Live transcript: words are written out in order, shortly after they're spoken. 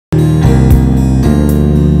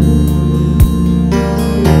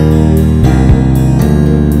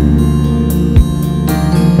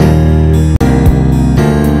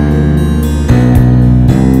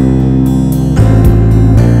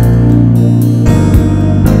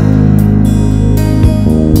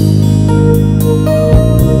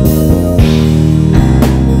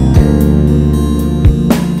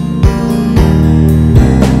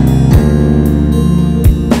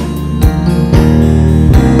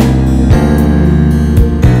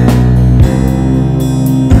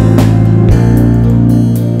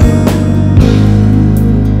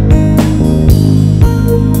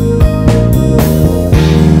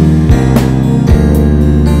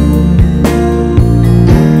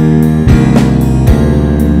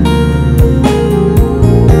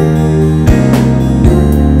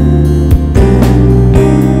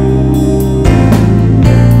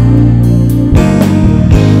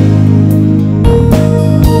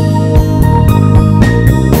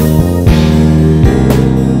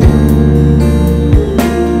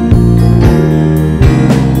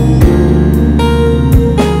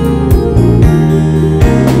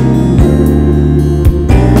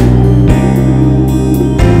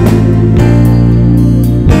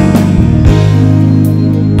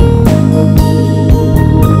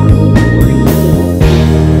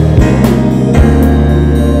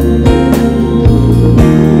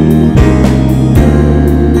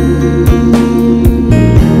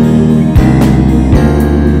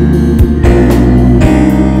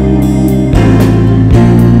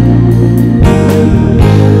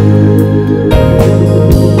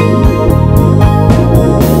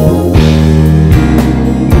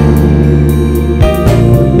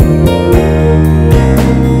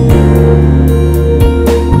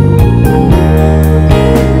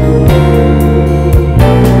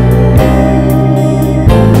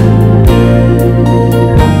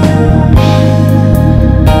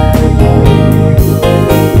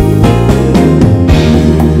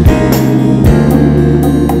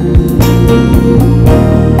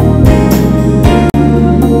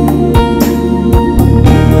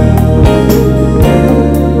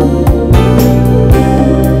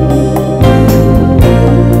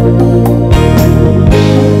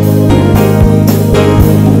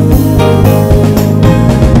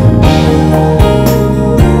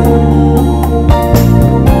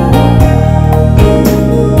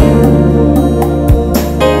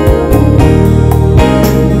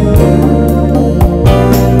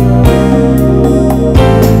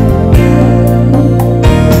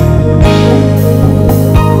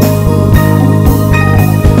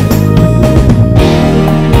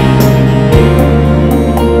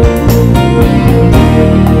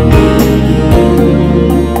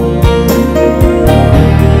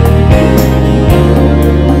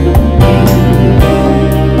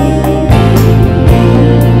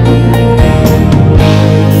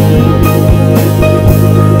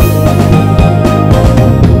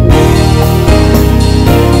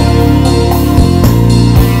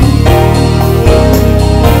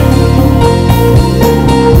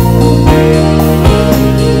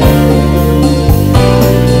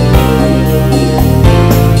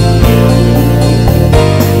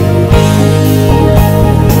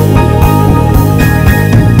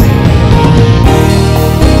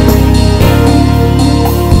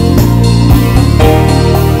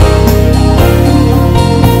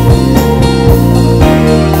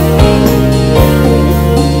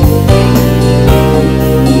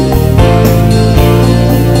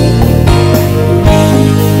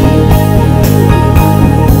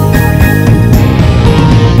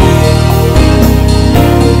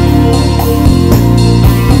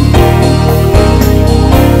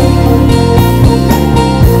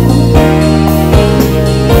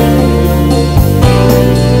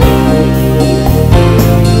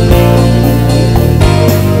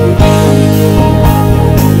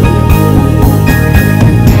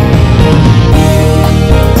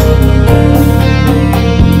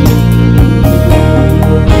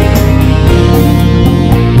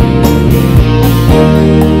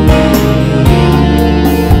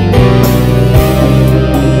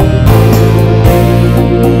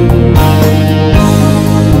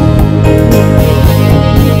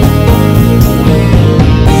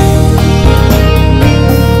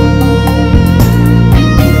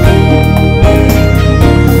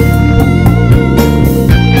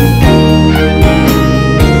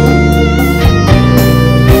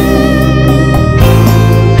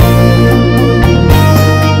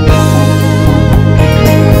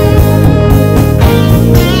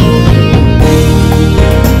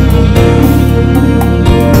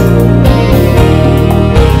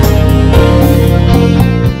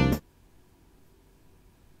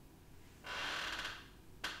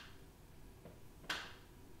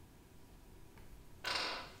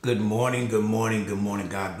Good morning, good morning, good morning.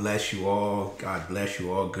 God bless you all. God bless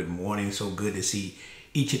you all. Good morning. So good to see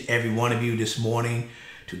each and every one of you this morning.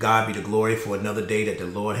 To God be the glory for another day that the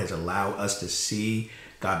Lord has allowed us to see.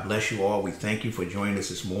 God bless you all. We thank you for joining us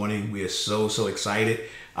this morning. We are so excited.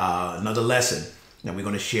 Another lesson that we're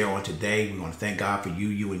going to share on today. We want to thank God for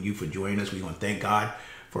you for joining us. We want to thank God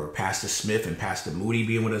for Pastor Smith and Pastor Moody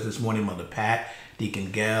being with us this morning, Mother Pat, Deacon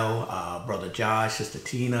Gail, Brother Josh, Sister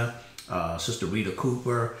Tina, Sister Rita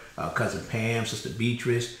Cooper, Cousin Pam, Sister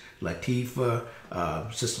Beatrice, Latifa,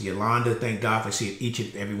 Sister Yolanda. Thank God for seeing each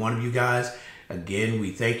and every one of you guys. Again,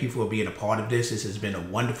 we thank you for being a part of this. This has been a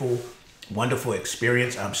wonderful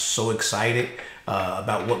experience. I'm so excited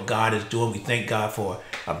about what God is doing. We thank God for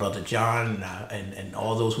our brother John and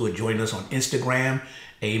all those who are joining us on Instagram.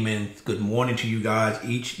 Amen. Good morning to you guys.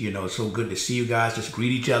 It's so good to see you guys. Just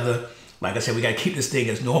greet each other. Like I said, we got to keep this thing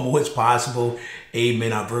as normal as possible.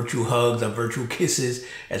 Amen. Our virtual hugs, our virtual kisses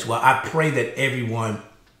as well. I pray that everyone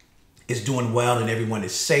is doing well and everyone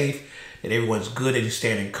is safe, that everyone's good and you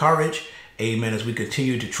stand encouraged. Amen. As we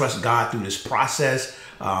continue to trust God through this process,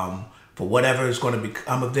 for whatever is going to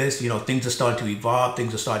become of this, things are starting to evolve.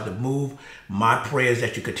 Things are starting to move. My prayer is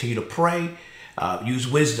that you continue to pray, use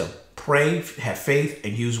wisdom. Pray, have faith,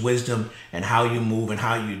 and use wisdom in how you move and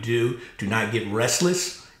how you do. Do not get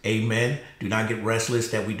restless. Amen. Do not get restless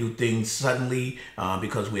that we do things suddenly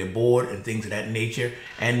because we're bored and things of that nature.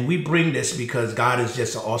 And we bring this because God is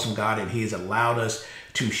just an awesome God and He has allowed us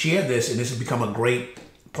to share this. And this has become a great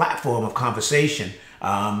platform of conversation.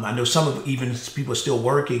 I know even people are still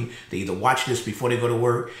working. They either watch this before they go to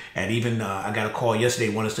work. And even I got a call yesterday,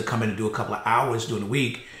 want us to come in and do a couple of hours during the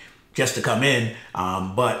week just to come in.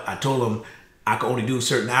 But I told them I could only do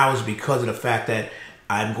certain hours because of the fact that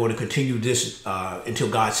I'm going to continue this until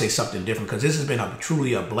God says something different, because this has been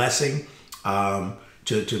truly a blessing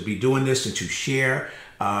to be doing this and to share.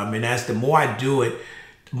 And as the more I do it,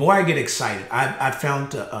 the more I get excited. I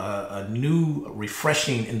found a new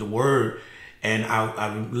refreshing in the Word. And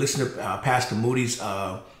I listened to Pastor Moody's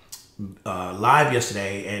live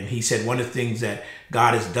yesterday, and he said one of the things that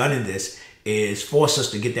God has done in this is force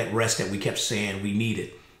us to get that rest that we kept saying we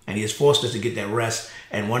needed. And He has forced us to get that rest.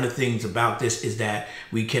 And one of the things about this is that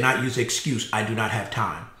we cannot use the excuse, I do not have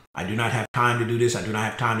time. I do not have time to do this. I do not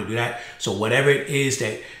have time to do that. So whatever it is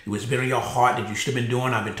that was been in your heart that you should have been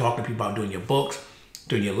doing, I've been talking to people about doing your books,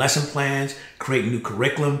 doing your lesson plans, creating new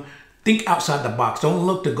curriculum. Think outside the box. Don't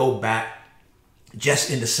look to go back just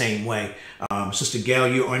in the same way. Sister Gail,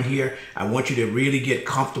 you're on here. I want you to really get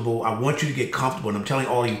comfortable. I want you to get comfortable. And I'm telling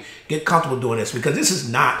all of you, get comfortable doing this, because this is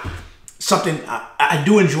not something, I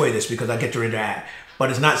do enjoy this because I get to interact,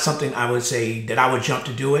 but it's not something I would say that I would jump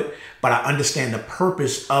to do it, but I understand the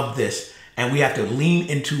purpose of this, and we have to lean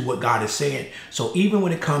into what God is saying. So even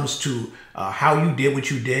when it comes to how you did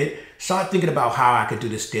what you did, start thinking about how I could do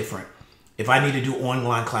this different. If I need to do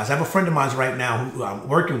online class, I have a friend of mine right now who I'm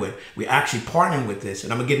working with. We're actually partnering with this,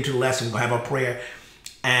 and I'm gonna get into the lesson. We're gonna have our prayer,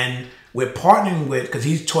 and we're partnering with, because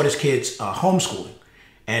he's taught his kids homeschooling.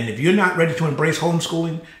 And if you're not ready to embrace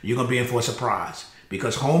homeschooling, you're going to be in for a surprise,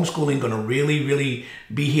 because homeschooling is going to really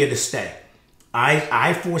be here to stay.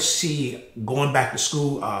 I foresee going back to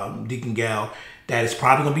school, Deacon Gail, that it's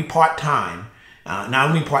probably going to be part-time. Not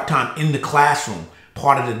only part-time in the classroom,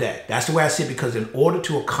 part of the day. That's the way I see it, because in order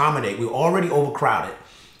to accommodate, we're already overcrowded.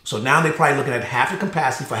 So now they're probably looking at half the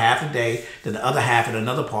capacity for half a day, then the other half in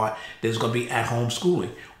another part, there's going to be at home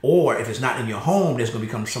schooling. Or if it's not in your home, there's going to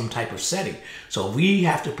become some type of setting. So we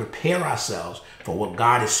have to prepare ourselves for what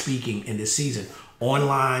God is speaking in this season.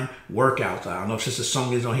 Online workouts. I don't know if Sister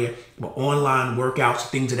Sonia is on here, but online workouts,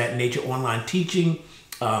 things of that nature, online teaching,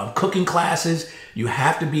 cooking classes. You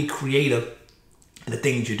have to be creative in the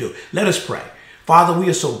things you do. Let us pray. Father, we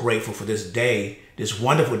are so grateful for this day, this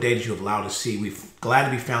wonderful day that you have allowed us to see. We're glad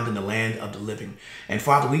to be found in the land of the living. And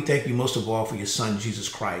Father, we thank you most of all for your Son, Jesus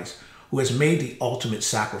Christ, who has made the ultimate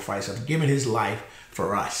sacrifice of giving his life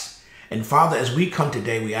for us. And Father, as we come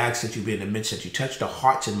today, we ask that you be in the midst, that you touch the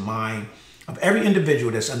hearts and mind of every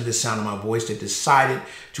individual that's under the sound of my voice that decided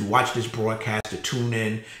to watch this broadcast, to tune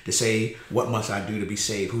in, to say, what must I do to be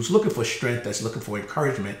saved? Who's looking for strength, that's looking for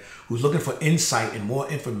encouragement, who's looking for insight and more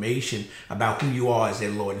information about who you are as their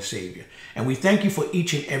Lord and Savior. And we thank you for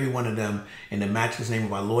each and every one of them in the matchless name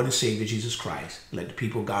of our Lord and Savior, Jesus Christ. Let the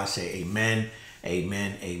people of God say amen,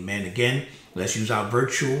 amen, amen. Again, let's use our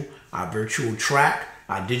virtual track,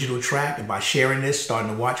 our digital track, and by sharing this,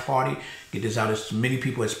 starting a watch party, get this out to as many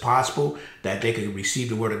people as possible that they can receive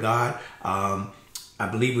the word of God. I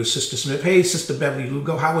believe it was Sister Smith. Hey, Sister Beverly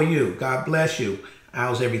Lugo, how are you? God bless you.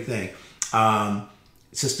 How's everything?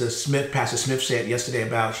 Sister Smith, Pastor Smith said yesterday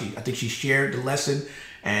about, I think she shared the lesson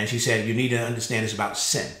And she said, you need to understand it's about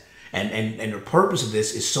sin. And the purpose of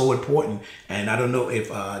this is so important. And I don't know if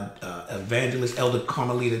Evangelist Elder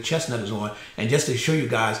Carmelita Chestnut is on. And just to show you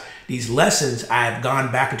guys, these lessons, I have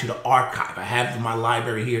gone back into the archive. I have in my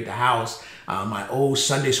library here at the house, my old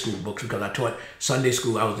Sunday school books, because I taught Sunday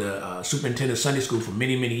school. I was the superintendent of Sunday school for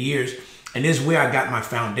many, many years. And this is where I got my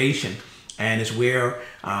foundation. And it's where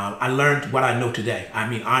I learned what I know today. I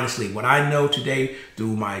mean, honestly, what I know today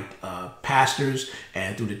through my pastors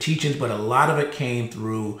and through the teachings, but a lot of it came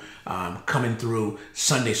through coming through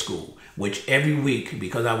Sunday school, which every week,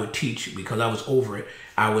 because I would teach, because I was over it,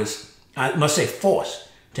 I must say, forced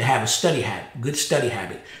to have a study habit, good study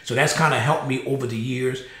habit. So that's kind of helped me over the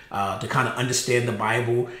years to kind of understand the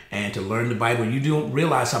Bible and to learn the Bible. You don't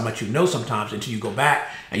realize how much you know sometimes until you go back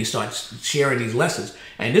and you start sharing these lessons.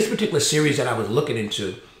 And this particular series that I was looking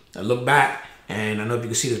into, I look back, and I don't know if you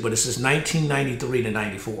can see this, but it's since 1993 to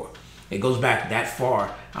 94. It goes back that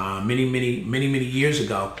far, many years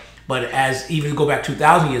ago. But as even go back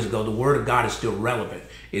 2,000 years ago, the Word of God is still relevant.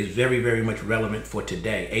 It's very, very much relevant for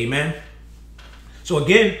today. Amen. So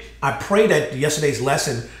again, I pray that yesterday's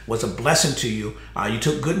lesson was a blessing to you. You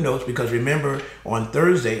took good notes, because remember on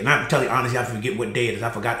Thursday, and I'm telling you honestly, I forget what day it is.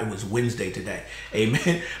 I forgot it was Wednesday today.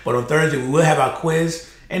 Amen. But on Thursday, we will have our quiz.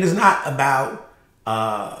 And it's not about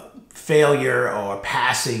failure or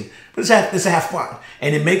passing, but it's to have fun.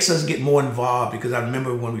 And it makes us get more involved, because I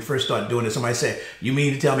remember when we first started doing it, somebody said, you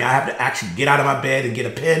mean to tell me I have to actually get out of my bed and get a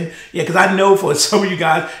pen? Yeah, because I know for some of you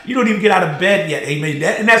guys, you don't even get out of bed yet. Amen.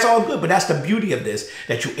 And that's all good. But that's the beauty of this,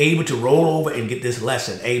 that you're able to roll over and get this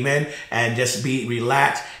lesson. Amen. And just be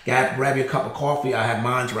relaxed. Grab your cup of coffee. I have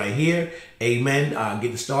mine right here. Amen.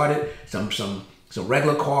 Getting started. Some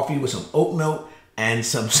regular coffee with some oat milk and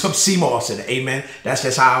some sea moss in it. Amen. That's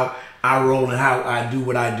just how I roll and how I do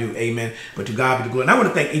what I do. Amen. But to God be the glory. And I want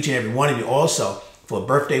to thank each and every one of you also for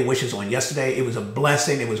birthday wishes on yesterday. It was a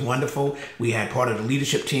blessing. It was wonderful. We had part of the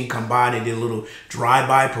leadership team come by. They did a little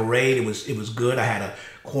drive-by parade. It was good. I had a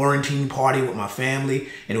quarantine party with my family,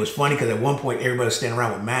 and it was funny because at one point everybody was standing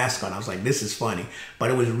around with masks on. I was like, this is funny.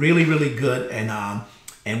 But it was really, really good.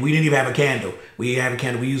 And we didn't even have a candle. We didn't have a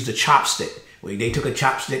candle. We used a chopstick. They took a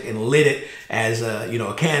chopstick and lit it as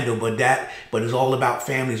a candle, but it's all about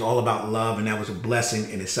family, it's all about love, and that was a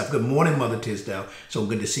blessing in itself. Good morning, Mother Tisdale. So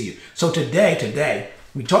good to see you. So today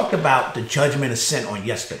we talked about the judgment of sin on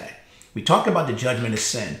yesterday. We talked about the judgment of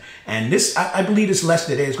sin, and this I believe this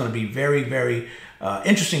lesson today is going to be very, very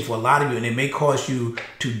interesting for a lot of you, and it may cause you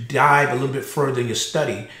to dive a little bit further in your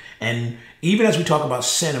study. And even as we talk about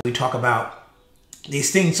sin and we talk about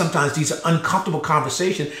these things, sometimes these are uncomfortable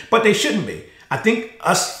conversations, but they shouldn't be. I think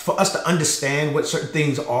for us to understand what certain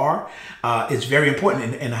things are is very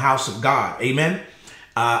important in the house of God. Amen.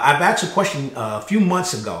 I've asked a question a few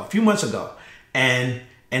months ago, and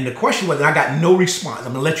the question was, and I got no response.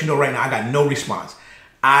 I'm going to let you know right now, I got no response.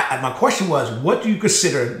 My question was, what do you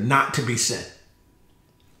consider not to be sin?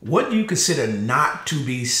 What do you consider not to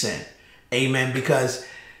be sin? Amen. Because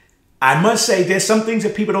I must say there's some things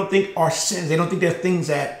that people don't think are sins. They don't think they're things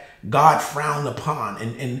that God frowned upon.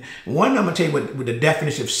 And one, I'm going to tell you what the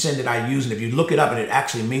definition of sin that I use, and if you look it up, and it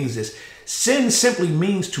actually means this. Sin simply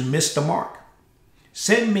means to miss the mark.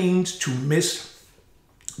 Sin means to miss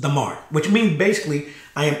the mark, which means basically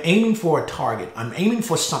I am aiming for a target. I'm aiming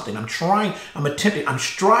for something. I'm trying, I'm attempting, I'm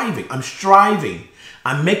striving.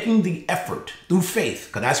 I'm making the effort through faith,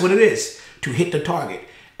 because that's what it is, to hit the target.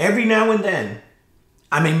 Every now and then,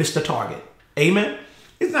 I may miss the target. Amen.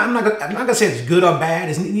 I'm not gonna say it's good or bad.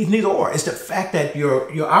 It's neither or. It's the fact that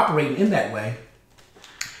you're operating in that way,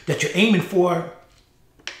 that you're aiming for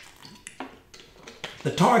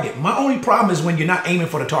the target. My only problem is when you're not aiming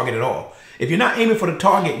for the target at all. If you're not aiming for the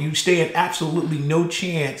target, you stand absolutely no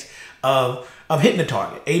chance of hitting the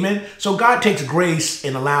target. Amen. So God takes grace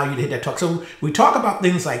and allow you to hit that target. So we talk about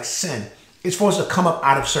things like sin. It's for us to come up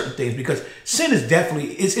out of certain things, because sin is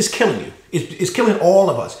definitely, it's killing you. It's killing all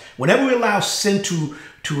of us. Whenever we allow sin to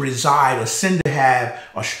reside, or sin to have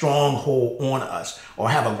a stronghold on us or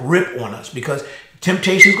have a grip on us, because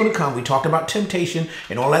temptation is going to come. We talked about temptation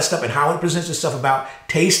and all that stuff and how it presents itself about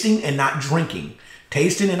tasting and not drinking.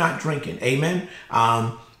 Tasting and not drinking. Amen.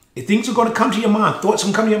 Things are going to come to your mind. Thoughts are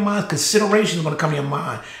going to come to your mind. Considerations are going to come to your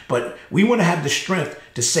mind. But we want to have the strength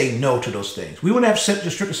to say no to those things. We want to have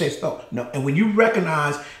the strength to say no. And when you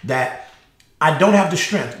recognize that I don't have the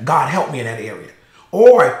strength, God help me in that area.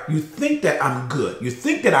 Or you think that I'm good. You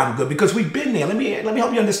think that I'm good because we've been there. Let me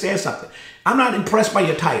help you understand something. I'm not impressed by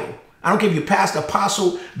your title. I don't care if you're pastor,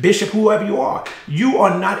 apostle, bishop, whoever you are. You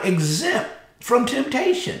are not exempt from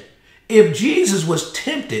temptation. If Jesus was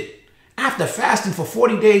tempted after fasting for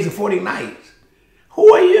 40 days and 40 nights,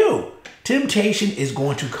 Who are you? Temptation is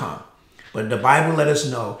going to come. But the Bible let us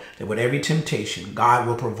know that with every temptation, God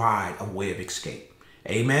will provide a way of escape.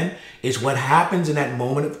 Amen. It's what happens in that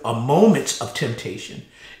moments of temptation.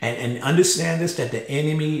 And understand this, that the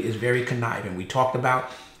enemy is very conniving. We talked about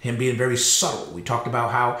him being very subtle. We talked about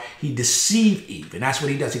how he deceived Eve. And that's what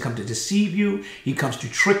he does. He comes to deceive you. He comes to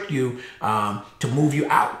trick you, to move you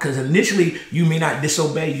out. Because initially, you may not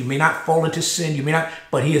disobey. You may not fall into sin. You may not,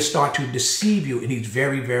 but he'll start to deceive you. And he's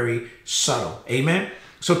very, very subtle. Amen.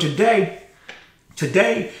 So today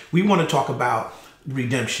we want to talk about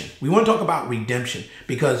redemption. We want to talk about redemption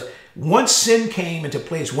because once sin came into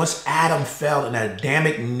place, once Adam fell and that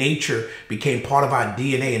Adamic nature became part of our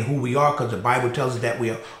DNA and who we are, because the Bible tells us that we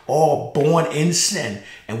are all born in sin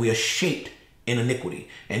and we are shaped in iniquity.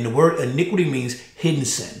 And the word iniquity means hidden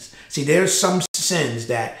sins. See, there's some sins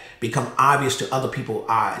that become obvious to other people's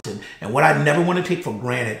eyes. And what I never want to take for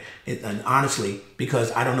granted, and honestly,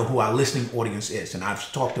 because I don't know who our listening audience is. And I've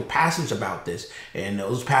talked to pastors about this, and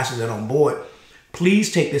those pastors that are on board,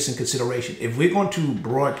 please take this in consideration. If we're going to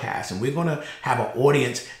broadcast and we're going to have an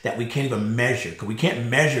audience that we can't even measure, because we can't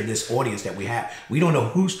measure this audience that we have. We don't know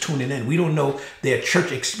who's tuning in. We don't know their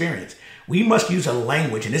church experience. We must use a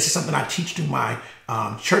language, and this is something I teach to my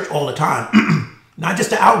church all the time, not just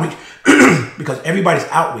the outreach, because everybody's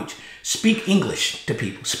outreach. Speak English to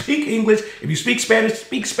people. Speak English. If you speak Spanish,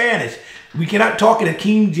 speak Spanish. We cannot talk in a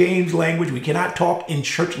King James language. We cannot talk in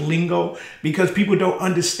church lingo because people don't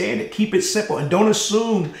understand it. Keep it simple and don't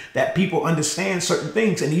assume that people understand certain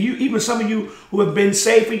things. And even some of you who have been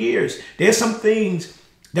saved for years, there's some things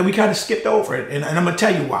that we kind of skipped over. And I'm going to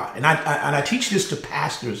tell you why. And I teach this to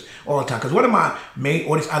pastors all the time because one of my main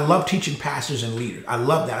audience, I love teaching pastors and leaders. I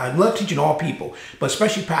love that. I love teaching all people, but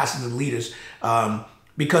especially pastors and leaders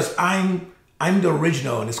because I'm the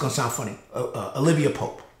original, and it's going to sound funny, Olivia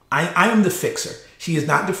Pope. I am the fixer. She is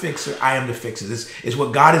not the fixer. I am the fixer. This is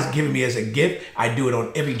what God has given me as a gift. I do it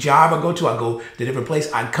on every job I go to. I go to different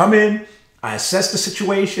places. I come in. I assess the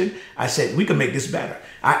situation. I say, we can make this better.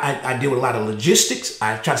 I deal with a lot of logistics.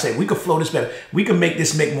 I try to say, we can flow this better. We can make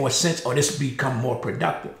this make more sense or this become more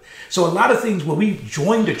productive. So a lot of things when we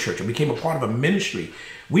joined the church and became a part of a ministry,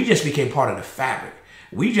 we just became part of the fabric.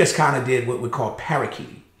 We just kind of did what we call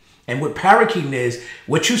parakeeting. And what parakeeting is,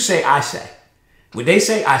 what you say, I say. What they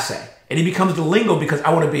say, I say. And it becomes the lingo because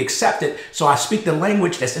I want to be accepted. So I speak the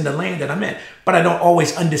language that's in the lane that I'm in. But I don't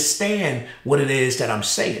always understand what it is that I'm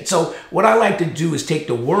saying. So what I like to do is take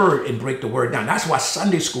the word and break the word down. That's why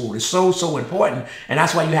Sunday school is so important. And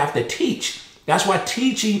that's why you have to teach. That's why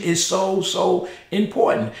teaching is so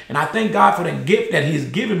important. And I thank God for the gift that he's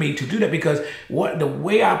given me to do that because the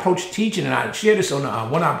way I approach teaching, and I share this on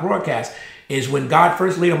one of our broadcasts, is when God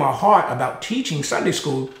first laid on my heart about teaching Sunday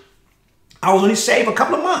school, I was only saved a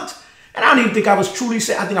couple of months. And I don't even think I was truly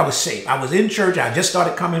saved. I think I was saved. I was in church. I just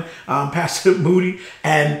started coming, Pastor Moody.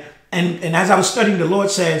 And as I was studying, the Lord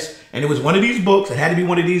says, and it was one of these books. It had to be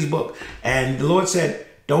one of these books. And the Lord said,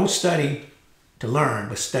 don't study to learn,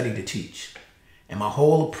 but study to teach. And my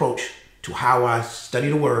whole approach to how I study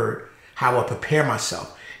the word, how I prepare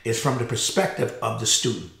myself, is from the perspective of the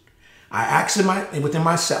student. I ask within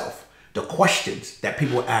myself the questions that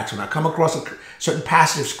people ask when I come across a certain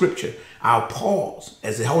passage of scripture. I'll pause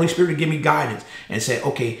as the Holy Spirit give me guidance and say,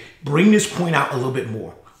 okay, bring this point out a little bit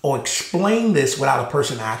more or explain this without a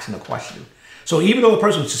person asking a question. So even though the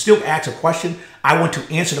person still asks a question, I want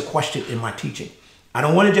to answer the question in my teaching. I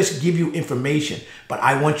don't want to just give you information, but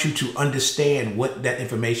I want you to understand what that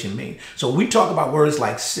information means. So we talk about words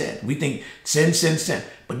like sin. We think sin,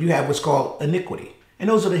 but you have what's called iniquity. And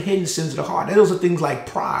those are the hidden sins of the heart. And those are things like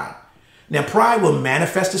pride. Now, pride will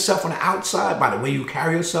manifest itself on the outside by the way you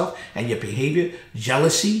carry yourself and your behavior,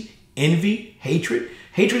 jealousy, envy, hatred.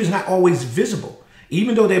 Hatred is not always visible.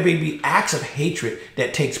 Even though there may be acts of hatred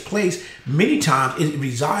that takes place, many times it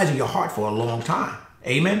resides in your heart for a long time.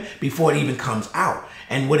 Amen. Before it even comes out.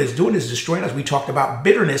 And what it's doing is destroying us. We talked about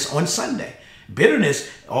bitterness on Sunday. Bitterness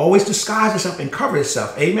always disguises itself and covers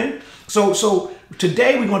itself. Amen. So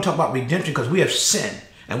today we're going to talk about redemption because we have sinned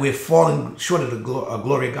and we have fallen short of the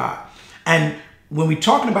glory of God. And when we're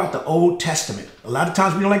talking about the Old Testament, a lot of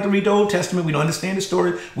times we don't like to read the Old Testament. We don't understand the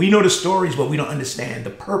story. We know the stories, but we don't understand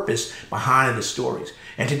the purpose behind the stories.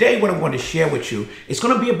 And today what I'm going to share with you is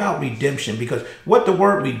going to be about redemption because what the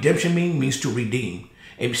word redemption means to redeem.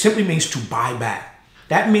 It simply means to buy back.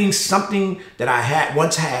 That means something that I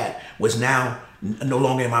once had was now no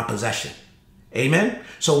longer in my possession. Amen.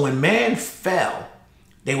 So when man fell,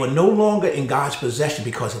 they were no longer in God's possession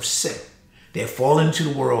because of sin. They're fallen into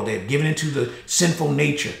the world. They're given into the sinful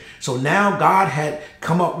nature. So now God had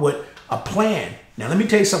come up with a plan Now, let me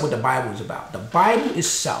tell you something what the Bible is about. The Bible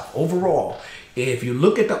itself, overall, if you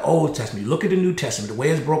look at the Old Testament, you look at the New Testament, the way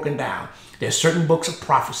it's broken down, there's certain books of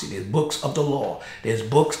prophecy, there's books of the law, there's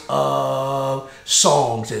books of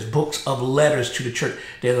songs, there's books of letters to the church.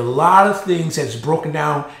 There's a lot of things that's broken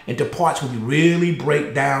down into parts when you really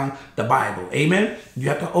break down the Bible. Amen? You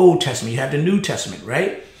have the Old Testament, you have the New Testament,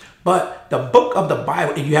 right? But the book of the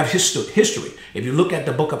Bible, and you have history. If you look at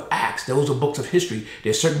the book of Acts, those are books of history.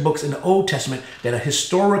 There's certain books in the Old Testament that are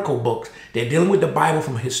historical books. They're dealing with the Bible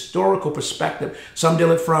from a historical perspective. Some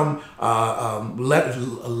deal it from laws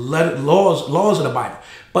of the Bible.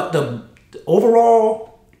 But the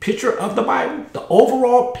overall picture of the Bible,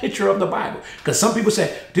 because some people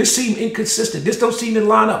say, this seems inconsistent. This don't seem to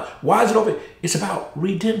line up. Why is it over? It's about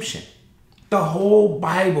redemption. The whole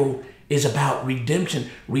Bible is about redemption,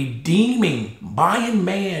 redeeming, buying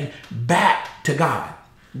man back to God.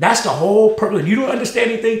 That's the whole purpose. If you don't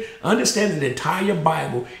understand anything, understand that the entire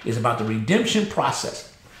Bible is about the redemption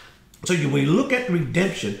process. So when you look at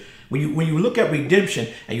redemption, when you look at redemption,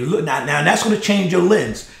 and you look now that's going to change your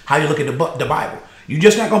lens, how you look at the Bible. You're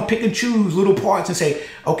just not going to pick and choose little parts and say,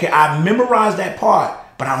 okay, I memorized that part,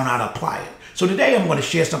 but I don't know how to apply it. So today I'm going to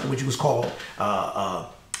share something which was called,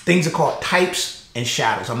 things are called types and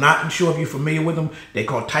shadows. I'm not sure if you're familiar with them. They're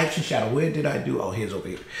called types and shadows. Where did I do? Oh, here's over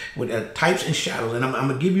here. With types and shadows. And I'm going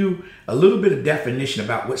to give you a little bit of definition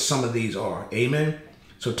about what some of these are. Amen.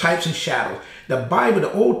 So types and shadows. The Bible,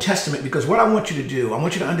 the Old Testament, because what I want you to do, I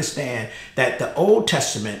want you to understand that the Old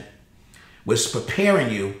Testament was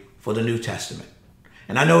preparing you for the New Testament.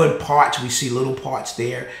 And I know in parts, we see little parts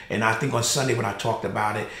there. And I think on Sunday when I talked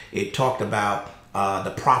about it, it talked about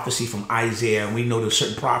the prophecy from Isaiah, and we know there's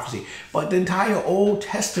certain prophecy. But the entire Old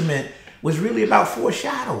Testament was really about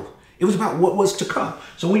foreshadow. It was about what was to come.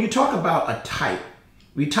 So when you talk about a type,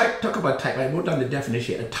 talk about type, I wrote down the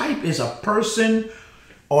definition. A type is a person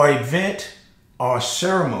or event or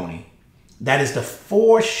ceremony that is the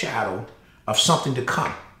foreshadow of something to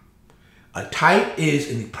come. A type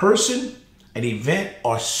is a person, an event,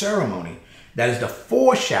 or ceremony that is the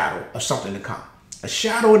foreshadow of something to come. A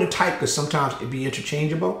shadow and a type could sometimes be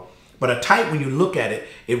interchangeable, but a type, when you look at it,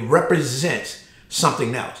 it represents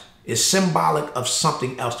something else. It's symbolic of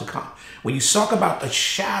something else to come. When you talk about a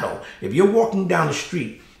shadow, if you're walking down the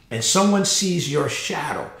street and someone sees your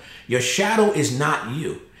shadow is not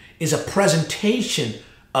you. It's a presentation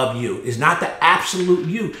of you. It's not the absolute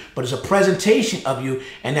you, but it's a presentation of you,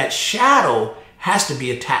 and that shadow has to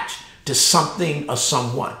be attached to something or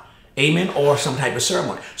someone. Amen, or some type of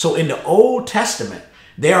ceremony. So in the Old Testament,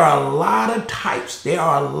 there are a lot of types. There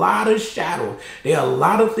are a lot of shadows. There are a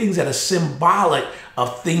lot of things that are symbolic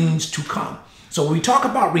of things to come. So when we talk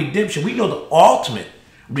about redemption, we know the ultimate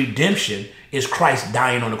redemption is Christ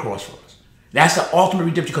dying on the cross for us. That's the ultimate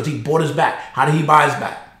redemption because he bought us back. How did he buy us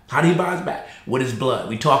back? How did he buy us back? With his blood.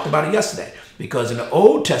 We talked about it yesterday. Because in the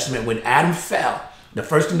Old Testament, when Adam fell, the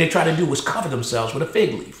first thing they tried to do was cover themselves with a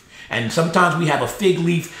fig leaf. And sometimes we have a fig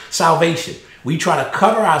leaf salvation. We try to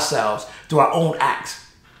cover ourselves through our own acts.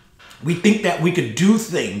 We think that we could do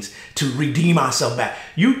things to redeem ourselves back.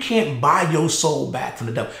 You can't buy your soul back from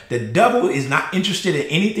the devil. The devil is not interested in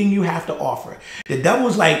anything you have to offer. The devil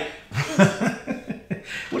is like,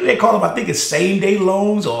 what do they call them? I think it's same-day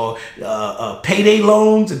loans or payday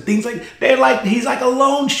loans and things like that. He's like a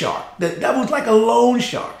loan shark. The devil's like a loan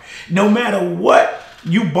shark. No matter what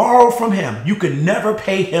you borrow from him, you can never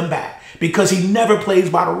pay him back because he never plays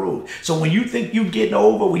by the rules. So when you think you're getting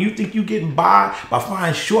over, when you think you're getting by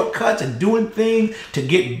finding shortcuts and doing things to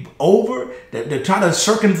get over, they're trying to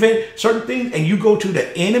circumvent certain things, and you go to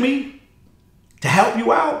the enemy to help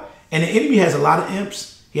you out. And the enemy has a lot of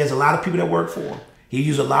imps. He has a lot of people that work for him. He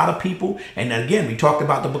uses a lot of people. And again, we talked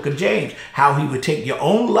about the book of James, how he would take your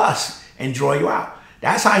own lust and draw you out.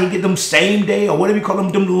 That's how he get them same day or whatever you call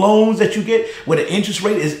them loans that you get where the interest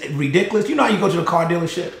rate is ridiculous. You know how you go to the car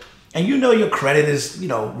dealership and you know your credit is,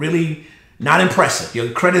 really not impressive. Your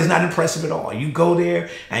credit is not impressive at all. You go there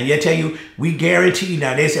and they tell you, we guarantee you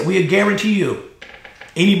now. They said, we guarantee you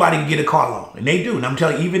anybody can get a car loan. And they do. And I'm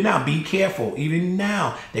telling you, even now, be careful. Even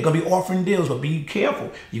now, they're going to be offering deals, but be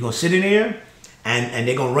careful. You're going to sit in there and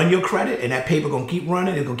they're going to run your credit and that paper going to keep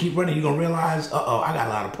running. It's going to keep running. You're going to realize, I got a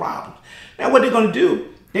lot of problems. Now, what they're going to do,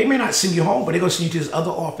 they may not send you home, but they're going to send you to this other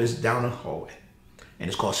office down the hallway. And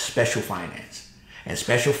it's called special finance. And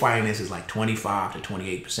special finance is like 25 to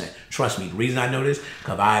 28%. Trust me, the reason I know this,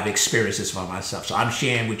 because I've experienced this for myself. So I'm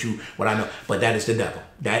sharing with you what I know. But that is the devil.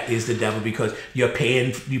 That is the devil because you're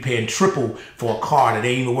paying triple for a car that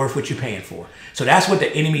ain't even worth what you're paying for. So that's what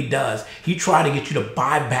the enemy does. He tried to get you to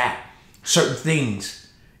buy back certain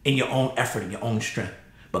things in your own effort, in your own strength.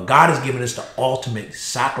 But God has given us the ultimate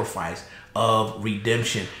sacrifice of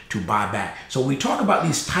redemption to buy back. So we talk about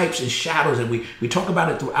these types and shadows, and we talk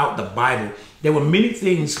about it throughout the Bible. There were many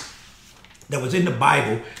things that was in the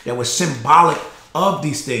Bible that was symbolic of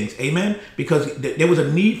these things. Amen. Because there was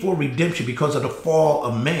a need for redemption because of the fall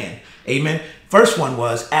of man. Amen. First one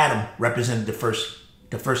was Adam represented the first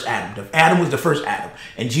Adam. Adam was the first Adam,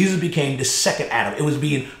 and Jesus became the second Adam. It was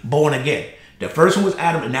being born again. The first one was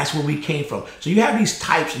Adam, and that's where we came from. So you have these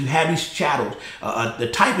types, you have these shadows. The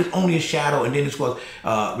type is only a shadow, and then it's called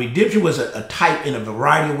redemption was a type in a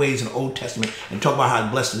variety of ways in the Old Testament, and talk about how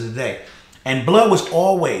it blessed us today. And blood was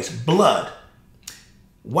always blood.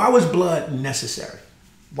 Why was blood necessary?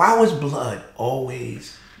 Why was blood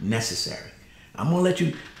always necessary? I'm going to let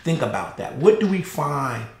you think about that. What do we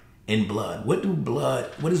find in blood? What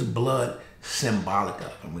is blood symbolic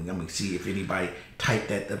of? I'm going to see if anybody typed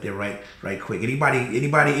that up there right quick.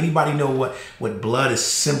 Anybody know what blood is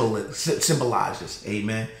symbolizes?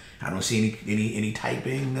 Amen. I don't see any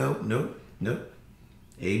typing. No.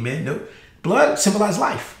 Amen. No. Blood symbolizes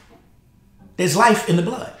life. There's life in the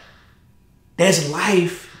blood. There's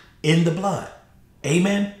life in the blood.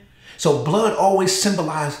 Amen. So blood always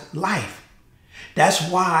symbolized life. That's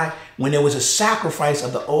why when there was a sacrifice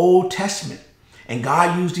of the Old Testament, and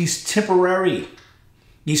God used these temporary,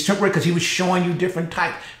 because he was showing you different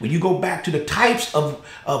types. When you go back to the types of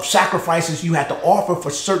sacrifices you had to offer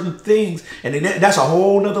for certain things, and that's a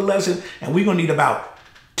whole nother lesson, and we're going to need about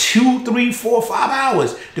 2, 3, 4, 5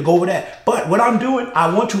 hours to go over that. But what I'm doing,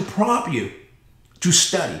 I want to prompt you to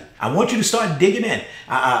study. I want you to start digging in.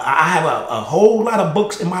 I have a whole lot of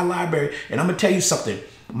books in my library, and I'm going to tell you something.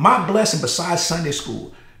 My blessing besides Sunday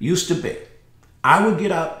school used to be, I would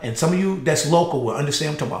get up, and some of you that's local will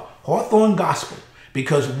understand what I'm talking about, Hawthorne Gospel,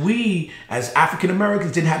 because we as African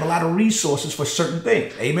Americans didn't have a lot of resources for certain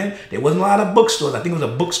things. Amen. There wasn't a lot of bookstores. I think it was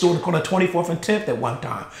a bookstore on the corner of 24th and 10th at one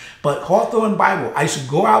time. But Hawthorne Bible, I used to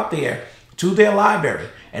go out there to their library,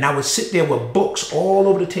 and I would sit there with books all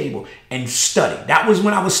over the table and study. That was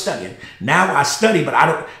when I was studying. Now I study, but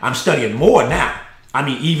I'm studying more now. I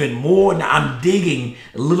mean, even more now. I'm digging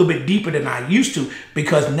a little bit deeper than I used to,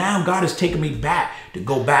 because now God has taken me back to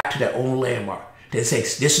go back to that old landmark. That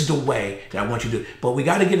says, this is the way that I want you to do. But we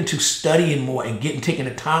got to get into studying more and taking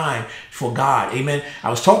the time for God. Amen. I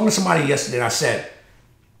was talking to somebody yesterday, and I said,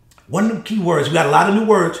 one of the key words, we got a lot of new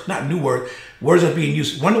words, not new words, words that are being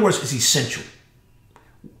used. One of the words is essential.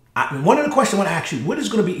 One of the questions I want to ask you, what is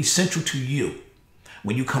going to be essential to you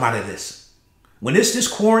when you come out of this? When this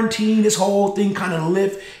quarantine, this whole thing kind of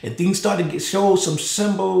lift and things start to show some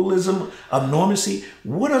symbolism of normalcy,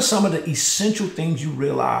 what are some of the essential things you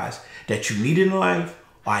realize that you need in life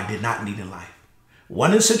or I did not need in life? One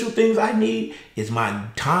of the essential things I need is my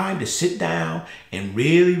time to sit down and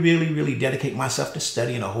really dedicate myself to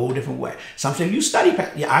study in a whole different way. Some say, you study,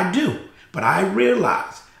 Pat? Yeah, I do. But I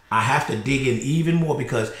realize I have to dig in even more,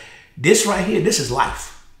 because this right here, this is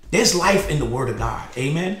life. There's life in the Word of God.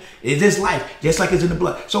 Amen. It is life, just like it's in the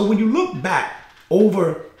blood. So when you look back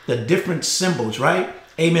over the different symbols, right?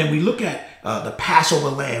 Amen. We look at the Passover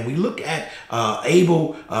lamb. We look at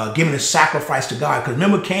Abel giving a sacrifice to God. Because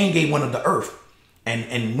remember, Cain gave one of the earth,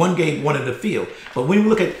 and one gave one of the field. But when we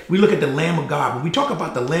look at the Lamb of God. When we talk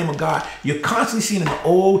about the Lamb of God, you're constantly seeing in the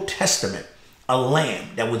Old Testament a lamb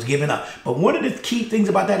that was given up. But one of the key things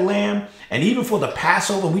about that lamb, and even for the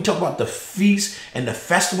Passover, we talk about the feasts and the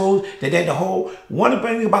festivals that they had to hold. One of the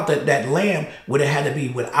things about that lamb would have had to be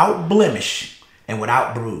without blemish and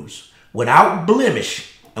without bruise. Without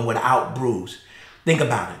blemish and without bruise. Think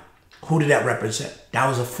about it. Who did that represent? That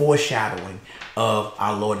was a foreshadowing of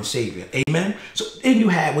our Lord and Savior. Amen. So then you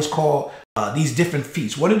had what's called these different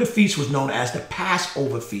feasts. One of the feasts was known as the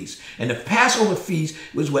Passover feast. And the Passover feast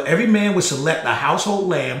was where every man would select a household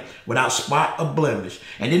lamb without spot or blemish.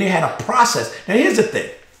 And then they had a process. Now here's the thing.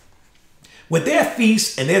 With their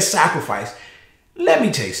feast and their sacrifice, let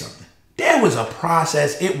me tell you something. There was a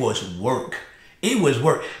process. It was work. It was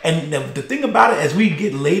work. And the thing about it, as we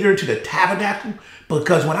get later to the tabernacle,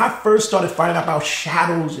 because when I first started finding out about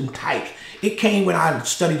shadows and types, it came when I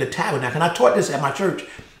studied the tabernacle. And I taught this at my church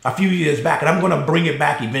a few years back, and I'm going to bring it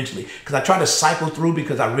back eventually, because I try to cycle through,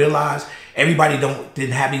 because I realized everybody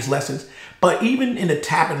didn't have these lessons. But even in the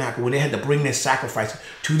tabernacle, when they had to bring their sacrifices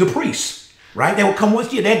to the priests, right? They would come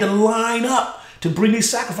once a year. They had to line up to bring these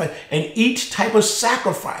sacrifices. And each type of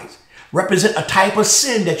sacrifice represent a type of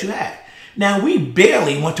sin that you had. Now, we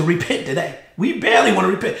barely want to repent today. We barely want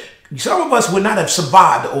to repent. Some of us would not have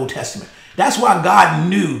survived the Old Testament. That's why God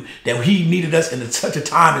knew that he needed us in such a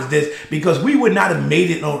time as this, because we would not have made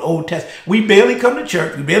it on Old Testament. We barely come to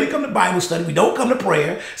church. We barely come to Bible study. We don't come to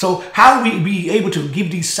prayer. So how would we be able to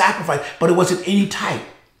give these sacrifices? But it wasn't any type.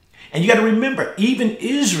 And you got to remember, even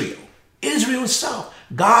Israel itself,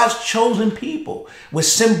 God's chosen people, was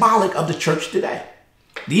symbolic of the church today.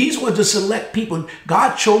 These were the select people.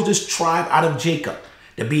 God chose this tribe out of Jacob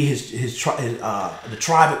to be the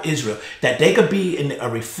tribe of Israel, that they could be in a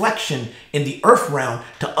reflection in the earth realm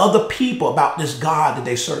to other people about this God that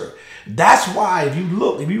they serve. That's why if you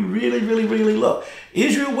really, really, really look,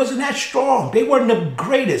 Israel wasn't that strong. They weren't the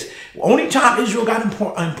greatest. The only time Israel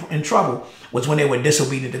got in trouble was when they were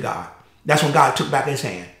disobedient to God. That's when God took back his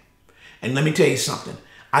hand. And let me tell you something.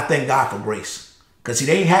 I thank God for grace. Because see,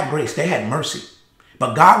 they didn't have grace. They had mercy.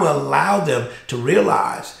 But God will allow them to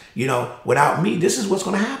realize, without me, this is what's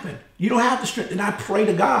going to happen. You don't have the strength. And I pray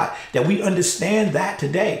to God that we understand that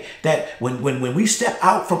today, that when we step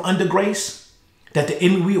out from under grace, that the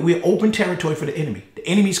enemy, we're open territory for the enemy. The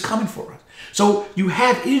enemy's coming for us. So you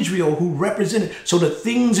have Israel who represented, so the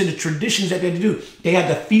things and the traditions that they do, they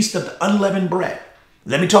had the feast of the unleavened bread.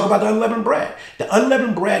 Let me talk about the unleavened bread. The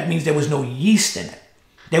unleavened bread means there was no yeast in it.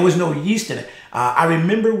 There was no yeast in it. I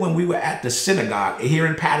remember when we were at the synagogue here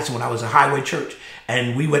in Patterson when I was a Highway Church,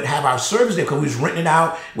 and we would have our service there because we was renting it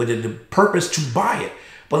out with the purpose to buy it.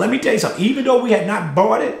 But let me tell you something. Even though we had not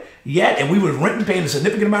bought it yet, and we were renting, paying a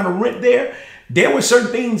significant amount of rent there were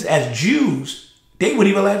certain things as Jews they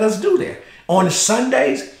wouldn't even let us do there. On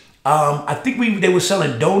Sundays, I think they were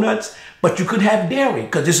selling donuts, but you could have dairy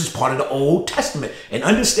because this is part of the Old Testament. And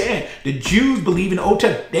understand, the Jews believe in the Old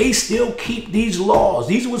Testament. They still keep these laws.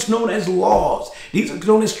 These are what's known as laws. These are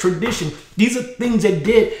known as tradition. These are things they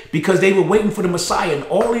did because they were waiting for the Messiah. And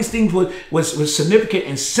all these things was significant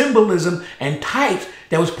in symbolism and types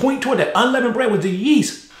that was pointing toward that unleavened bread was the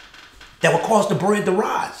yeast that would cause the bread to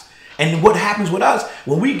rise. And what happens with us,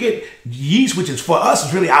 when we get yeast, which is for us,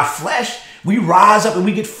 is really our flesh, we rise up and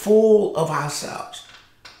we get full of ourselves.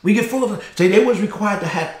 We get full of it. So they was required to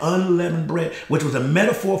have unleavened bread, which was a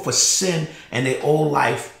metaphor for sin and their old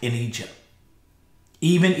life in Egypt.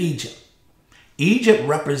 Even Egypt. Egypt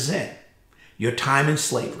represent your time in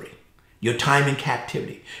slavery, your time in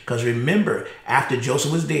captivity. Because remember, after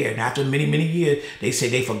Joseph was there and after many, many years, they say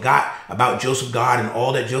they forgot about Joseph God and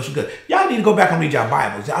all that Joseph got. Y'all need to go back and read your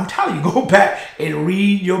Bibles. I'm telling you, go back and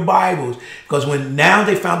read your Bibles. Because when now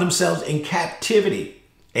they found themselves in captivity,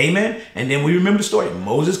 amen. And then we remember the story.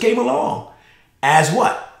 Moses came along as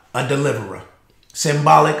what? A deliverer.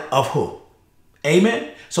 Symbolic of who?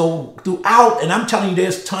 Amen. So throughout, and I'm telling you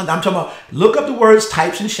there's tons. I'm talking about, look up the words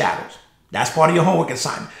types and shadows. That's part of your homework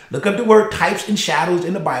assignment. Look up the word types and shadows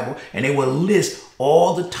in the Bible, and they will list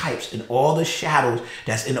all the types and all the shadows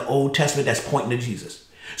that's in the Old Testament that's pointing to Jesus.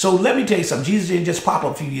 So let me tell you something. Jesus didn't just pop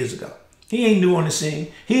up a few years ago. He ain't new on the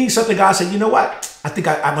scene. He ain't something God said, you know what? I think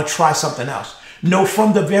I'm going to try something else. No,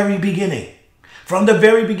 from the very beginning. From the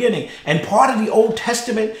very beginning. And part of the Old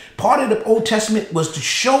Testament was to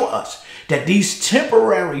show us that these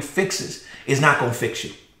temporary fixes is not going to fix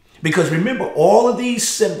you. Because remember, all of these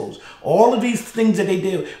symbols, all of these things that they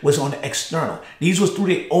did was on the external. These was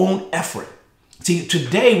through their own effort. See,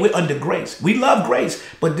 today we're under grace. We love grace,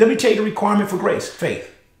 but let me tell you the requirement for grace,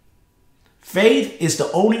 faith. Faith is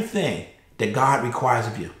the only thing that God requires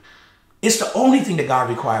of you. It's the only thing that God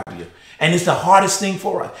requires of you. And it's the hardest thing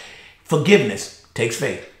for us. Forgiveness takes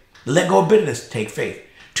faith. Let go of bitterness, take faith.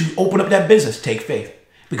 To open up that business, take faith.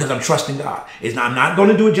 Because I'm trusting God. I'm not going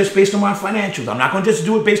to do it just based on my financials. I'm not going to just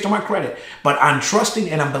do it based on my credit. But I'm trusting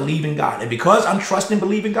and I'm believing God. And because I'm trusting and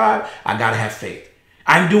believing God, I got to have faith.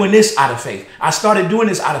 I'm doing this out of faith. I started doing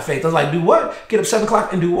this out of faith. I was like, do what? Get up 7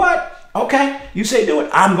 o'clock and do what? Okay, you say do it.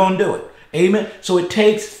 I'm going to do it. Amen. So it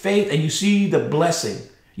takes faith, and you see the blessing.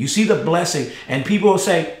 You see the blessing. And people will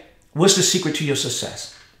say, what's the secret to your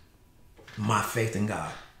success? My faith in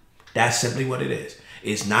God. That's simply what it is.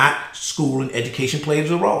 It's not school and education plays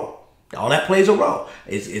a role. All that plays a role.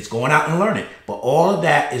 It's going out and learning. But all of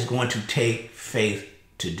that is going to take faith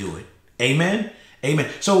to do it. Amen? Amen.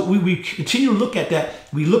 So we continue to look at that.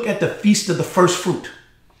 We look at the feast of the first fruit,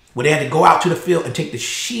 where they had to go out to the field and take the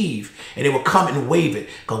sheaf, and they would come and wave it.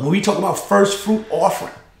 Because when we talk about first fruit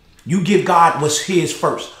offering, you give God what's his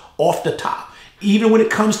first, off the top. Even when it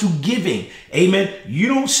comes to giving, amen, you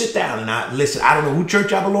don't sit down and listen, I don't know who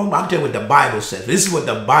church I belong to, but I'm telling you what the Bible says. This is what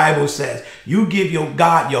the Bible says. You give your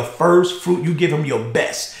God your first fruit. You give him your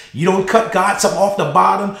best. You don't cut God something off the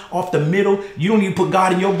bottom, off the middle. You don't even put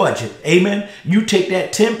God in your budget. Amen. You take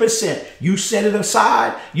that 10%. You set it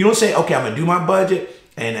aside. You don't say, okay, I'm going to do my budget.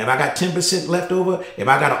 And if I got 10% left over, if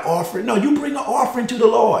I got an offering, no, you bring an offering to the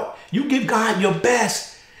Lord. You give God your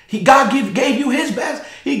best. God gave you his best.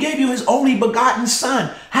 He gave you his only begotten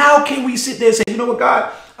son. How can we sit there and say, you know what,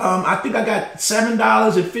 God, I think I got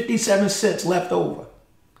 $7.57 left over.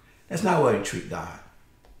 That's not what we treat God.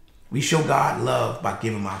 We show God love by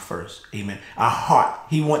giving our first. Amen. Our heart.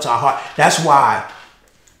 He wants our heart. That's why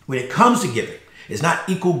when it comes to giving, it's not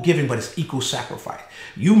equal giving, but it's equal sacrifice.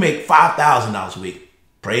 You make $5,000 a week.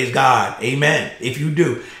 Praise God. Amen. If you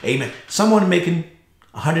do. Amen. Someone making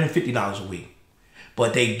 $150 a week,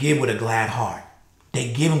 but they give with a glad heart.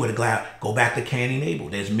 They give with a glad. Go back to Cain and Abel.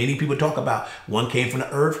 There's many people talk about one came from the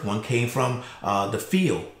earth, one came from the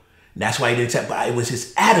field. That's why he didn't say, but it was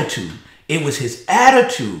his attitude. It was his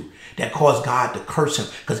attitude that caused God to curse him.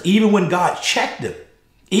 Because even when God checked him,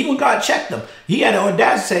 he had the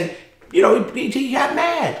audacity to say, you know, he got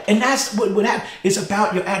mad. And that's what happened. It's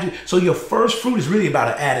about your attitude. So your first fruit is really about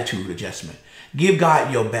an attitude adjustment. Give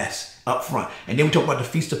God your best up front. And then we talk about the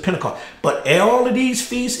Feast of Pentecost. But all of these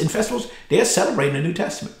feasts and festivals, they're celebrating the New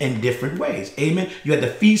Testament in different ways. Amen. You had the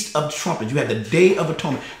Feast of Trumpets. You had the Day of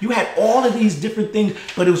Atonement. You had all of these different things,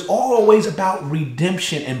 but it was always about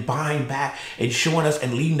redemption and buying back and showing us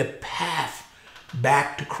and leading the path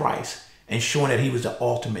back to Christ and showing that he was the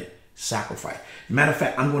ultimate sacrifice. Matter of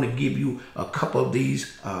fact, I'm going to give you a couple of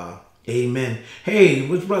these. Amen. Hey,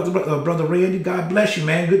 what's brother Randy? God bless you,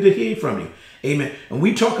 man. Good to hear from you. Amen. And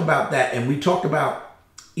we talk about that, and we talk about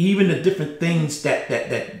even the different things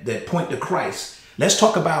that point to Christ. Let's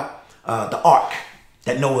talk about the ark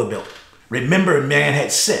that Noah built. Remember, man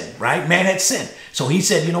had sinned, right? Man had sinned. So he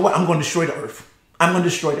said, you know what? I'm going to destroy the earth. I'm going to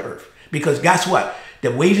destroy the earth. Because guess what?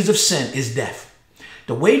 The wages of sin is death.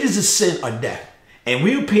 The wages of sin are death. And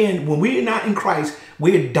we're paying, when we're not in Christ,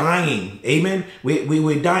 we're dying. Amen.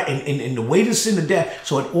 We're dying. And the wages of sin is death.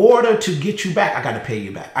 So in order to get you back, I got to pay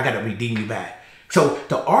you back. I got to redeem you back. So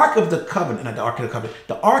the Ark of the Covenant, not the Ark of the Covenant,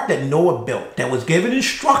 the Ark that Noah built, that was given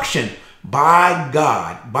instruction by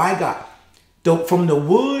God, from the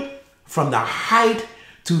wood, from the height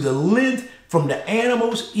to the length, from the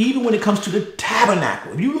animals, even when it comes to the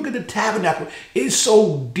tabernacle. If you look at the tabernacle, it's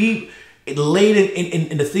so deep, it laid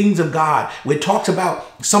in the things of God, where it talks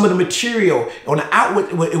about some of the material on the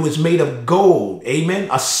outward, it was made of gold. Amen.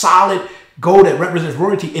 A solid gold that represents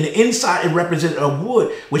royalty. In the inside, it represented a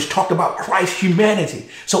wood, which talked about Christ's humanity.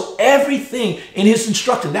 So everything in his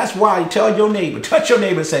instruction, that's why I tell your neighbor, touch your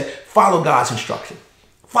neighbor and say, follow God's instruction.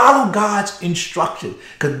 Follow God's instruction,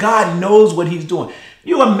 because God knows what he's doing.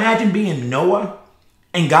 You imagine being Noah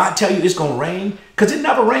and God tell you it's going to rain, because it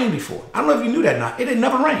never rained before. I don't know if you knew that or not. It had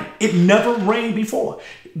never rained. It never rained before.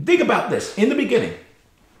 Think about this. In the beginning,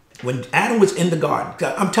 when Adam was in the garden,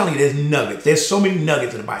 I'm telling you, there's nuggets. There's so many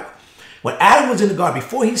nuggets in the Bible. When Adam was in the garden,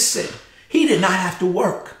 before he sinned, he did not have to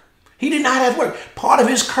work. He did not have to work. Part of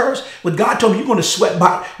his curse, when God told him, you're going to sweat,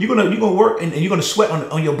 you're going to work and you're going to sweat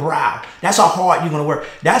on your brow. That's how hard you're going to work.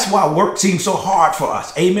 That's why work seems so hard for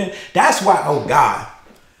us. Amen. That's why, oh God,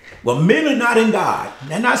 well, men are not in God.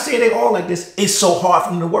 They're not saying they all like this. It's so hard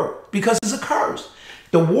for them to work because it's a curse.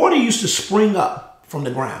 The water used to spring up from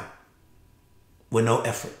the ground with no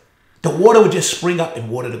effort. The water would just spring up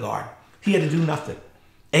and water the garden. He had to do nothing.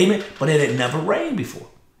 Amen. But it had never rained before.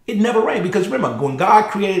 It never rained, because remember, when God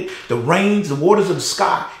created the rains, the waters of the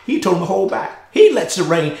sky, he told him to hold back. He lets the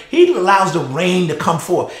rain, he allows the rain to come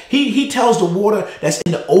forth. He tells the water that's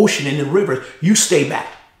in the ocean and the rivers, you stay back.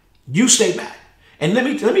 You stay back. And let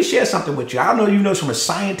me share something with you. I don't know if you know this from a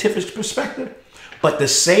scientific perspective, but the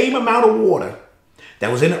same amount of water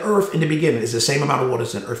that was in the earth in the beginning is the same amount of water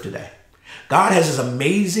that's in the earth today. God has this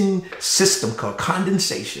amazing system called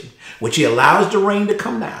condensation, which he allows the rain to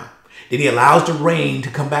come down. Then he allows the rain to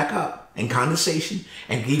come back up and condensation,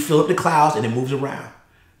 and he fills up the clouds and it moves around.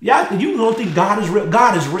 Yeah, you don't think God is real?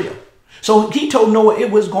 God is real. So he told Noah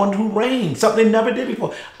it was going to rain, something they never did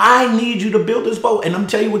before. I need you to build this boat. And I'm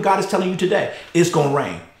telling you what God is telling you today. It's going to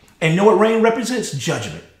rain. And you know what rain represents?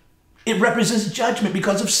 Judgment. It represents judgment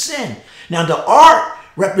because of sin. Now the ark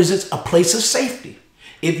represents a place of safety.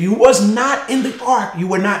 If you was not in the ark, you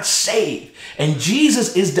were not saved. And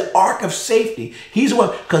Jesus is the ark of safety. He's the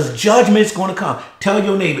one, because judgment is going to come. Tell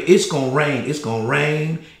your neighbor, it's going to rain. It's going to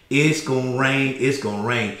rain. It's going to rain. It's going to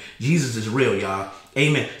rain. Jesus is real, y'all.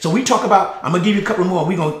 Amen. So we talk about, I'm going to give you a couple more.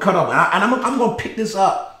 We're going to cut off. And I'm going to pick this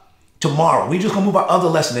up tomorrow. We're just going to move our other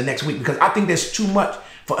lesson the next week, because I think there's too much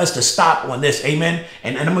for us to stop on this. Amen.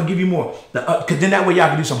 And I'm going to give you more. Because then that way y'all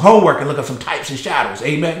can do some homework and look up some types and shadows.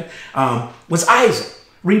 Amen. Was Isaac.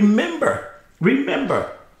 Remember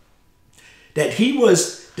that he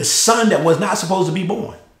was the son that was not supposed to be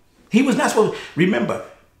born. He was not supposed to. Remember,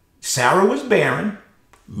 Sarah was barren.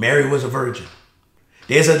 Mary was a virgin.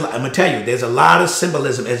 I'm gonna tell you, there's a lot of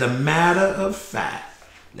symbolism. As a matter of fact,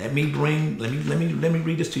 let me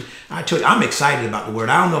read this to you. I tell you, I'm excited about the word.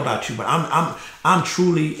 I don't know about you, but I'm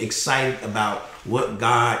truly excited about what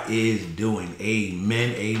God is doing.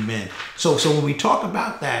 Amen. Amen. So when we talk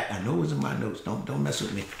about that, I know it was in my notes. Don't mess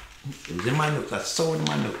with me. It was in my notes. I saw it in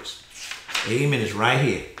my notes. Amen. It's right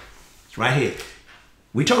here. It's right here.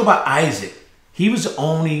 We talk about Isaac. He was the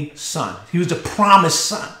only son. He was the promised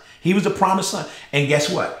son. He was the promised son. And guess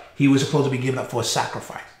what? He was supposed to be given up for a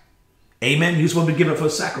sacrifice. Amen. He was supposed to be given up for a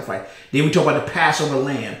sacrifice. Then we talk about the Passover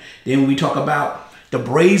lamb. Then we talk about the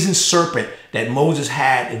brazen serpent that Moses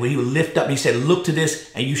had, and when he would lift up, he said, "Look to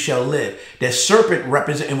this, and you shall live." That serpent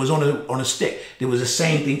represented and was on a stick. It was the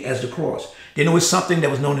same thing as the cross. Then there was something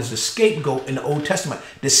that was known as the scapegoat in the Old Testament.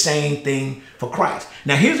 The same thing for Christ.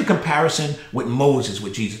 Now here's a comparison with Moses,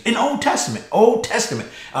 with Jesus. In the Old Testament,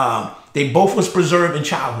 they both was preserved in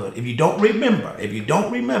childhood. If you don't remember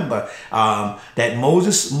that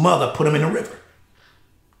Moses' mother put him in a river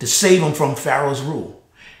to save him from Pharaoh's rule.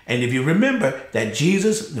 And if you remember that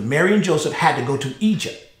Jesus, Mary and Joseph had to go to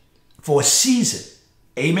Egypt for a season.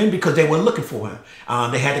 Amen. Because they were looking for him.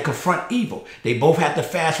 They had to confront evil. They both had to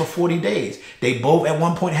fast for 40 days. They both at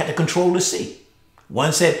one point had to control the sea.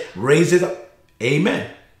 One said, raise it up. Amen.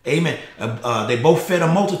 Amen. They both fed a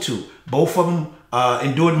multitude. Both of them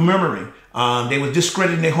endured murmuring. They were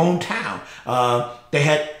discredited in their hometown.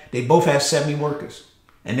 They both had 70 workers.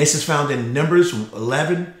 And this is found in Numbers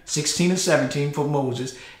 11, 16, and 17 for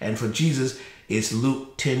Moses. And for Jesus, it's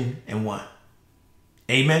Luke 10 and 1.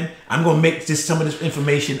 Amen. I'm going to make some of this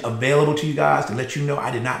information available to you guys to let you know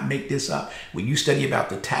I did not make this up. When you study about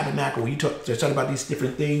the tabernacle, when you talk about these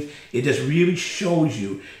different things, it just really shows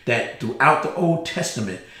you that throughout the Old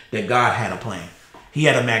Testament that God had a plan. He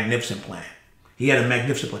had a magnificent plan. He had a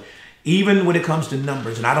magnificent plan. Even when it comes to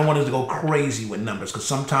numbers, and I don't want us to go crazy with numbers because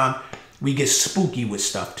sometimes we get spooky with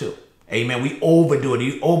stuff too. Amen. We overdo it.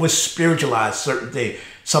 We over spiritualize certain things.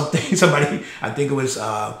 Somebody, I think it was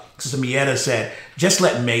Sister Mietta said, just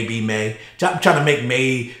let May be May. I'm trying to make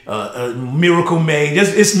May miracle May.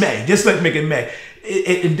 It's May. Just let make it May.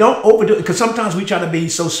 And don't overdo it because sometimes we try to be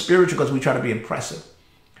so spiritual because we try to be impressive.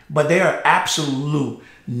 But there are absolute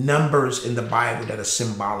numbers in the Bible that are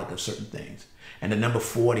symbolic of certain things. And the number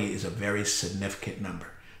 40 is a very significant number.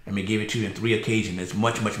 Let me give it to you in 3 occasions. It's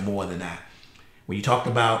much, much more than that. When you talked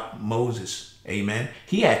about Moses, amen,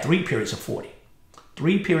 he had 3 periods of 40.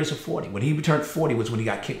 3 periods of 40. When he returned 40 was when he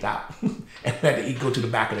got kicked out and had to go to the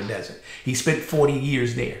back of the desert. He spent 40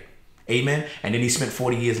 years there. Amen. And then he spent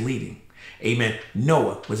 40 years leading. Amen.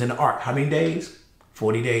 Noah was in the ark. How many days?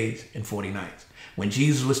 40 days and 40 nights. When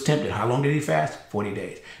Jesus was tempted, how long did he fast? 40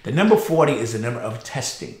 days. The number 40 is the number of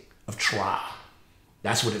testing, of trial.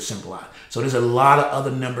 That's what it symbolizes. So there's a lot of other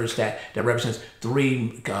numbers that represents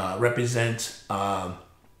 3 represents, I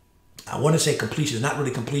want to say completion. It's not really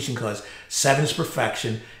completion because 7 is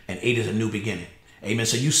perfection and 8 is a new beginning. Amen.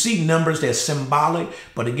 So you see numbers, they're symbolic,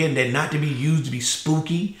 but again, they're not to be used to be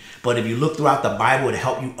spooky. But if you look throughout the Bible, it'll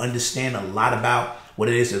help you understand a lot about what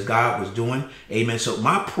it is that God was doing. Amen. So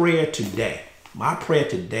my prayer today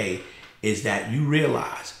is that you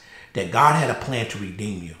realize that God had a plan to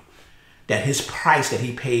redeem you. That his price that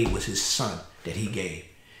he paid was his son that he gave.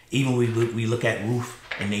 Even we look at Ruth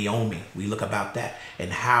and Naomi, we look about that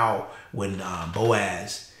and how when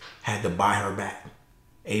Boaz had to buy her back.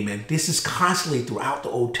 Amen. This is constantly throughout the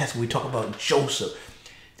Old Testament. We talk about Joseph.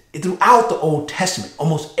 Throughout the Old Testament,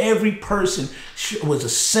 almost every person was a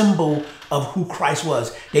symbol of who Christ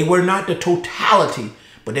was. They were not the totality,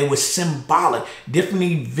 but they were symbolic, different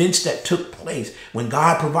events that took place when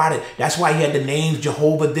God provided. That's why he had the names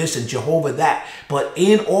Jehovah this and Jehovah that. But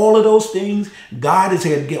in all of those things, God is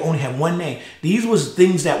here to only have one name. These was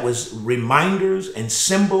things that was reminders and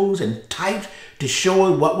symbols and types to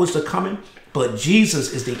show what was to coming. But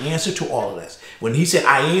Jesus is the answer to all of this. When he said,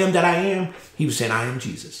 I am that I am, he was saying, I am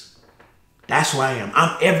Jesus. That's who I am.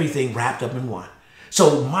 I'm everything wrapped up in one.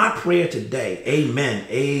 So my prayer today,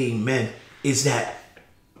 amen, is that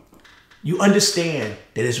you understand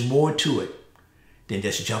that there's more to it than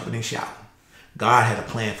just jumping and shouting. God had a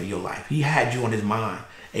plan for your life. He had you on his mind.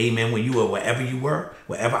 Amen. When you were wherever you were,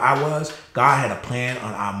 wherever I was, God had a plan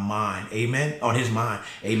on our mind. Amen. On his mind.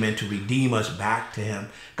 Amen. To redeem us back to him.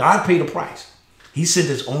 God paid a price. He sent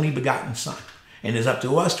his only begotten son. And it's up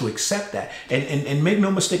to us to accept that. And make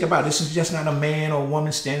no mistake about it. This is just not a man or a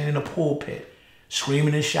woman standing in a pulpit,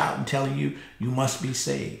 screaming and shouting, telling you, you must be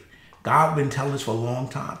saved. God has been telling us for a long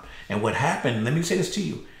time. And what happened, let me say this to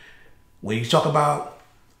you. When you talk about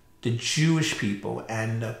the Jewish people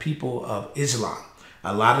and the people of Islam,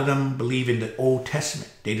 A lot of them believe in the Old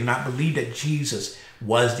Testament. They do not believe that Jesus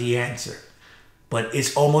was the answer. But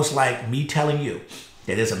it's almost like me telling you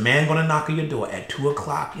that there's a man going to knock on your door at 2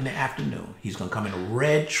 o'clock in the afternoon. He's going to come in a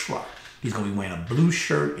red truck. He's going to be wearing a blue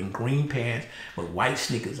shirt and green pants with white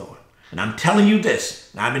sneakers on. And I'm telling you this,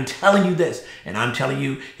 and I've been telling you this, and I'm telling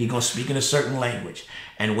you he's going to speak in a certain language.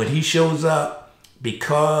 And when he shows up,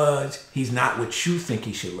 because he's not what you think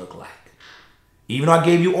he should look like, even though I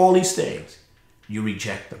gave you all these things, you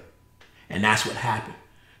reject them. And that's what happened.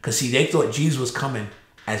 Because see, they thought Jesus was coming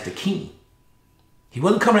as the king. He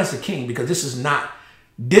wasn't coming as the king because this is not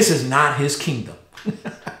his kingdom.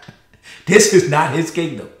 This is not his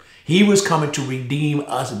kingdom. He was coming to redeem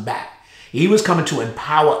us back. He was coming to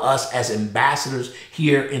empower us as ambassadors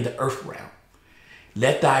here in the earth realm.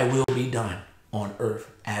 Let thy will be done on earth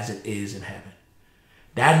as it is in heaven.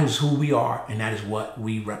 That is who we are, and that is what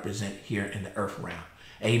we represent here in the earth realm.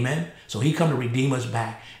 Amen. So he come to redeem us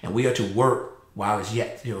back, and we are to work while it's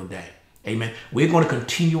yet still day. Amen. We're going to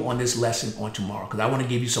continue on this lesson on tomorrow because I want to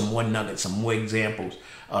give you some more nuggets, some more examples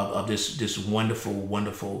of this wonderful,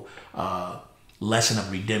 wonderful lesson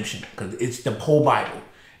of redemption. Because it's the whole Bible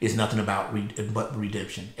is nothing about but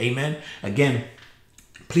redemption. Amen. Again,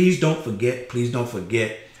 please don't forget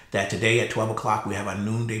that today at 12 o'clock we have our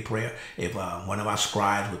noonday prayer. If one of our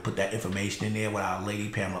scribes would put that information in there with our lady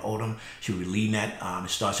Pamela Odom, she would be leading that. It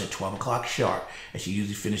starts at 12 o'clock sharp, and she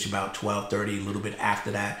usually finishes about 12:30, a little bit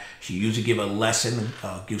after that. She usually give a lesson,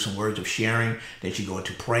 give some words of sharing. Then she go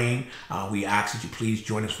into praying. We ask that you please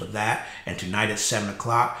join us for that. And tonight at 7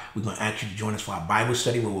 o'clock, we're going to ask you to join us for our Bible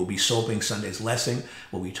study where we'll be soaping Sunday's lesson,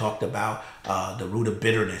 where we talked about the root of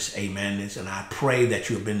bitterness. Amen. And I pray that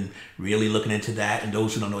you have been really looking into that. And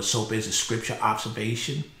those who don't know what SOAP is scripture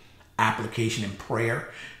observation, application, and prayer,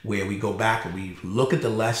 where we go back and we look at the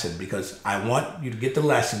lesson, because I want you to get the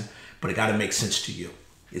lesson, but it got to make sense to you.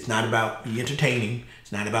 It's not about me entertaining.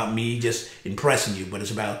 It's not about me just impressing you, but it's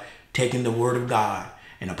about taking the word of God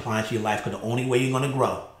and applying it to your life, because the only way you're going to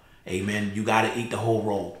grow, amen, you got to eat the whole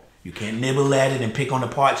roll. You can't nibble at it and pick on the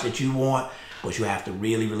parts that you want, but you have to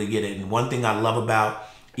really, really get it. And one thing I love about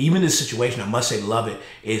even this situation, I must say love it,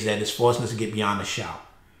 is that it's forcing us to get beyond the shout.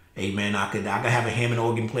 Amen. I could have a Hammond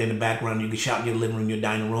organ play in the background. You can shout in your living room, your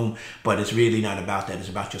dining room, but it's really not about that. It's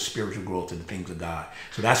about your spiritual growth and the things of God.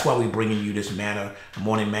 So that's why we're bringing you this manna,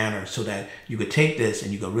 morning manna, so that you could take this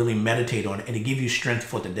and you could really meditate on it and to give you strength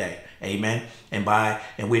for the day. Amen. And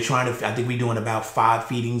we're trying to, I think we're doing about 5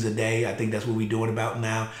 feedings a day. I think that's what we're doing about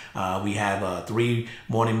now. We have 3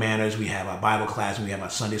 morning manners. We have our Bible class, and we have our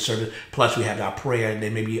Sunday service. Plus we have our prayer, and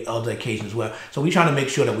then maybe other occasions as well. So we're trying to make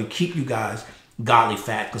sure that we keep you guys godly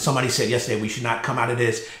fat, because somebody said yesterday we should not come out of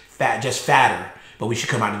this fat, just fatter, but we should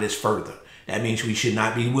come out of this further. That means we should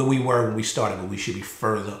not be where we were when we started, but we should be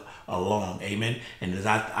further along. Amen. And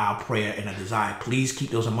that's our prayer and a desire. Please keep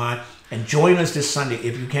those in mind and join us this Sunday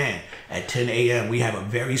if you can at 10 a.m. We have a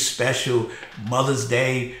very special Mother's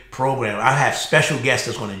Day program. I have special guests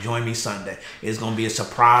that's going to join me Sunday. It's going to be a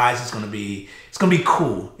surprise. It's going to be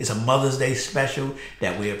cool. It's a Mother's Day special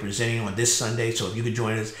that we are presenting on this Sunday. So if you could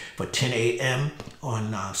join us for 10 a.m.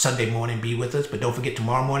 on Sunday morning, be with us. But don't forget,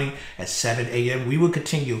 tomorrow morning at 7 a.m. we will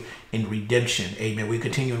continue in redemption. Amen. We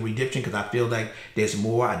continue in redemption because I feel like there's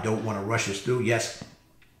more. I don't want to rush us through. Yes,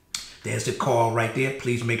 there's the call right there.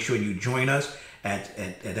 Please make sure you join us at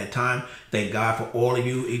that time. Thank God for all of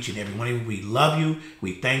you, each and every one of you. We love you.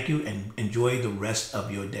 We thank you, and enjoy the rest of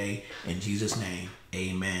your day. In Jesus' name,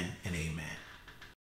 amen and amen.